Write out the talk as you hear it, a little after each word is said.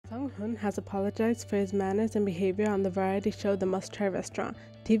Hoon has apologized for his manners and behavior on the variety show The Must Try Restaurant.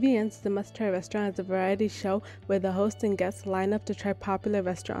 TVN's The Must Try Restaurant is a variety show where the host and guests line up to try popular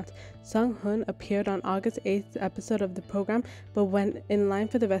restaurants. Hoon appeared on August 8th episode of the program, but when in line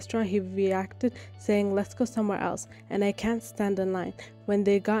for the restaurant, he reacted saying, "Let's go somewhere else," and "I can't stand in line." When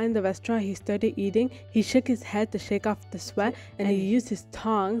they got in the restaurant, he started eating. He shook his head to shake off the sweat, and he used his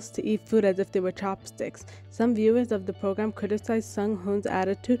tongs to eat food as if they were chopsticks. Some viewers of the program criticized Hoon's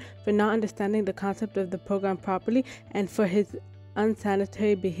attitude for not understanding the concept of the program properly and for his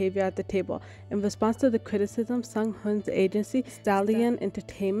unsanitary behavior at the table. In response to the criticism, Hoon's agency, Stallion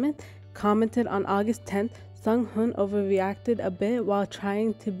Entertainment, commented on August 10th, Hoon overreacted a bit while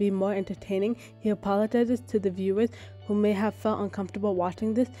trying to be more entertaining. He apologizes to the viewers who may have felt uncomfortable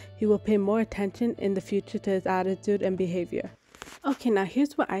watching this. He will pay more attention in the future to his attitude and behavior. Okay, now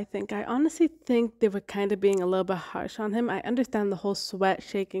here's what I think. I honestly think they were kind of being a little bit harsh on him. I understand the whole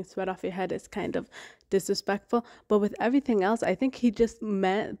shaking sweat off your head is kind of disrespectful, but with everything else, I think he just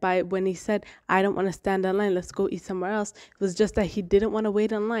meant by when he said, "I don't want to stand in line, let's go eat somewhere else," it was just that he didn't want to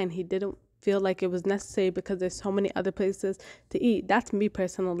wait in line. He didn't feel like it was necessary because there's so many other places to eat. That's me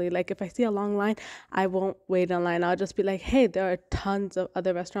personally. Like, if I see a long line, I won't wait in line. I'll just be like, hey, there are tons of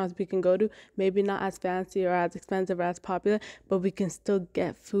other restaurants we can go to, maybe not as fancy or as expensive or as popular, but we can still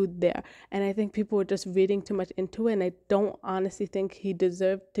get food there. And I think people were just reading too much into it, and I don't honestly think he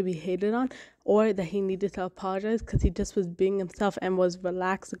deserved to be hated on or that he needed to apologize, because he just was being himself and was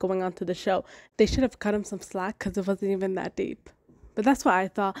relaxed going on to the show. They should have cut him some slack because it wasn't even that deep. But that's what I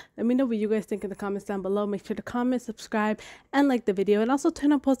thought. Let me know what you guys think in the comments down below. Make sure to comment, subscribe, and like the video. And also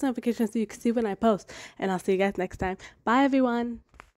turn on post notifications so you can see when I post. And I'll see you guys next time. Bye, everyone.